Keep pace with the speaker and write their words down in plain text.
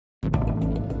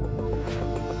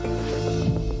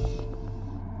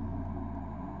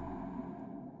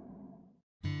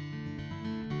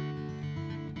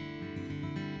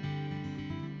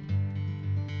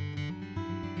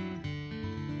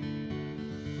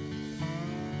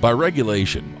By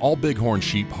regulation, all bighorn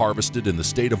sheep harvested in the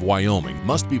state of Wyoming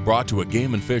must be brought to a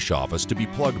game and fish office to be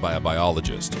plugged by a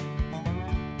biologist.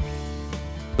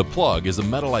 The plug is a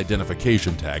metal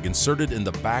identification tag inserted in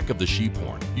the back of the sheep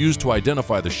horn, used to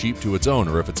identify the sheep to its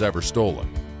owner if it's ever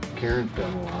stolen. Karen's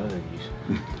done a lot of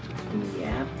these.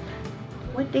 Yeah.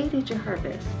 What day did you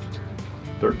harvest?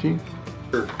 13th.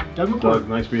 Sure. Doug,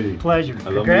 nice meeting you. Pleasure. I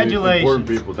love Congratulations. important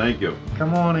people. Thank you.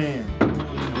 Come on in.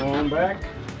 Come on back.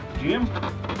 Jim?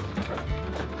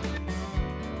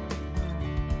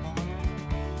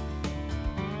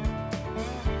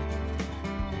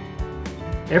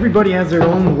 Everybody has their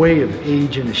own way of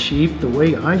aging a sheep. The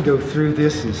way I go through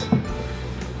this is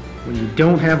when you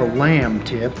don't have a lamb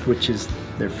tip, which is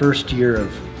their first year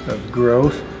of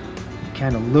growth, you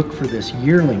kind of look for this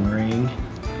yearling ring,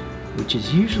 which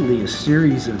is usually a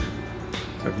series of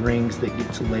rings that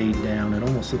gets laid down. It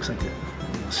almost looks like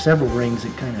several rings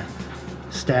that kind of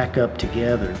stack up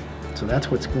together. So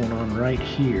that's what's going on right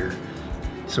here.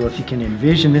 So if you can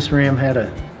envision, this ram had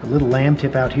a little lamb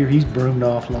tip out here. He's broomed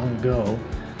off long ago.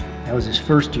 That was his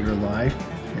first year of life.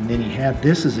 And then he had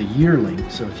this as a yearling.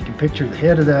 So if you can picture the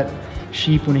head of that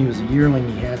sheep when he was a yearling,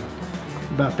 he had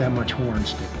about that much horn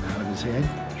sticking out of his head.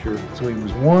 Sure. So he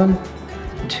was 1,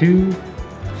 2,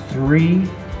 3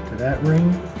 to that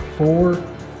ring, 4,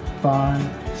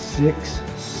 5, 6,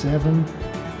 7,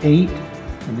 8.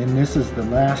 And then this is the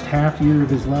last half year of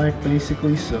his life,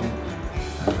 basically, so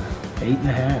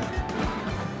 8.5.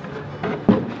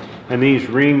 And these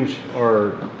rings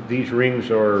are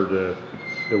the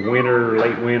winter,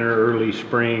 late winter, early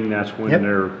spring. That's when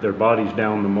their body's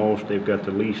down the most. They've got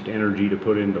the least energy to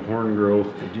put into horn growth,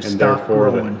 and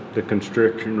therefore the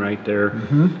constriction right there.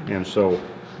 And so,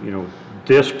 you know,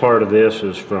 this part of this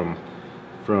is from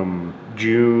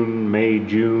June, May,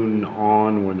 June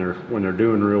on, when they're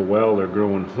doing real well, they're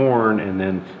growing horn. And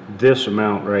then this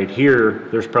amount right here,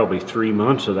 there's probably 3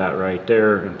 months of that right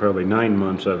there, and probably 9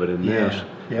 months of it in this.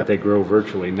 But they grow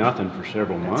virtually nothing for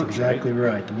several months. That's exactly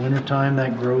right. The winter time,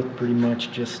 that growth pretty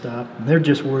much just stopped. They're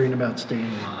just worrying about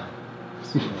staying alive.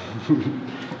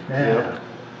 So,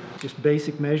 just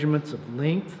basic measurements of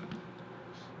length.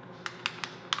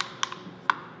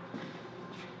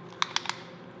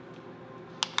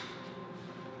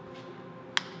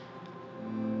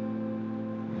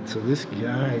 So this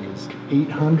guy is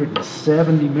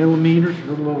 870 millimeters, a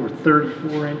little over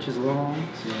 34 inches long.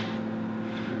 So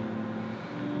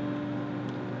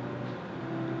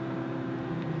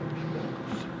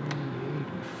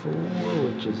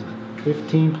 384, which is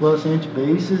 15 plus inch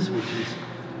bases,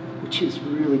 which is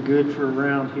really good for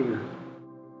around here.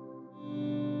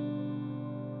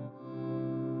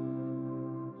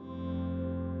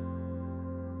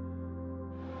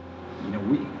 You know,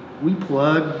 we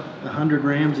plug 100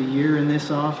 rams a year in this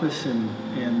office, and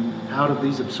out of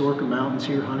these Absaroka Mountains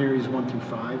here, hunt areas 1 through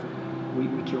 5, we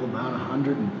kill about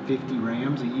 150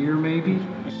 rams a year maybe.